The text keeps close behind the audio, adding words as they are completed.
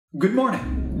Good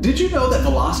morning. Did you know that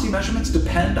velocity measurements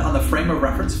depend on the frame of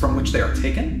reference from which they are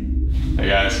taken? Hey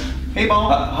guys. Hey Bo.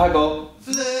 Hi Bo.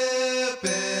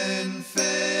 Flippin'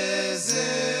 physics.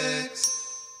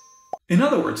 In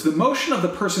other words, the motion of the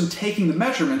person taking the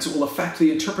measurements will affect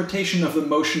the interpretation of the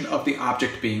motion of the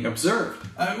object being observed.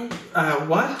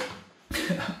 What?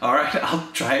 All right,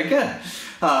 I'll try again.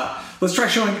 Let's try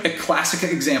showing a classic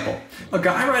example. A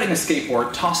guy riding a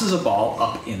skateboard tosses a ball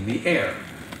up in the air.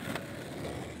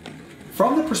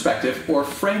 From the perspective or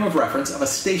frame of reference of a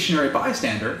stationary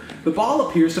bystander, the ball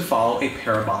appears to follow a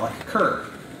parabolic curve.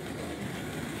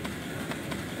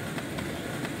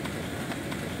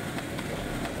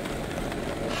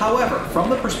 However,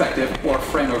 from the perspective or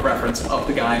frame of reference of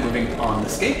the guy moving on the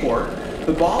skateboard,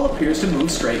 the ball appears to move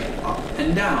straight up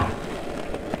and down.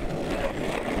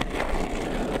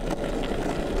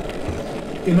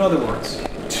 In other words,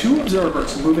 two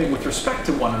observers moving with respect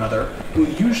to one another will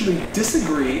usually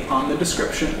disagree on the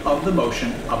description of the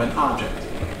motion of an object.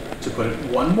 To put it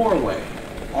one more way,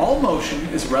 all motion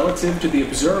is relative to the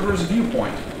observer's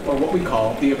viewpoint, or what we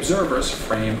call the observer's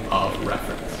frame of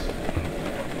reference.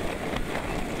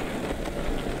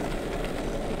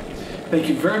 Thank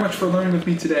you very much for learning with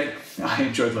me today. I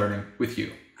enjoyed learning with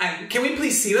you. Can we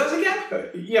please see those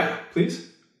again? Yeah, please.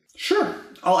 Sure.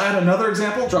 I'll add another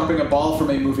example, dropping a ball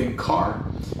from a moving car.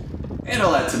 And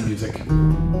I'll add some music. Till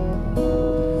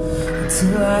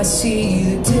I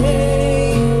see the day.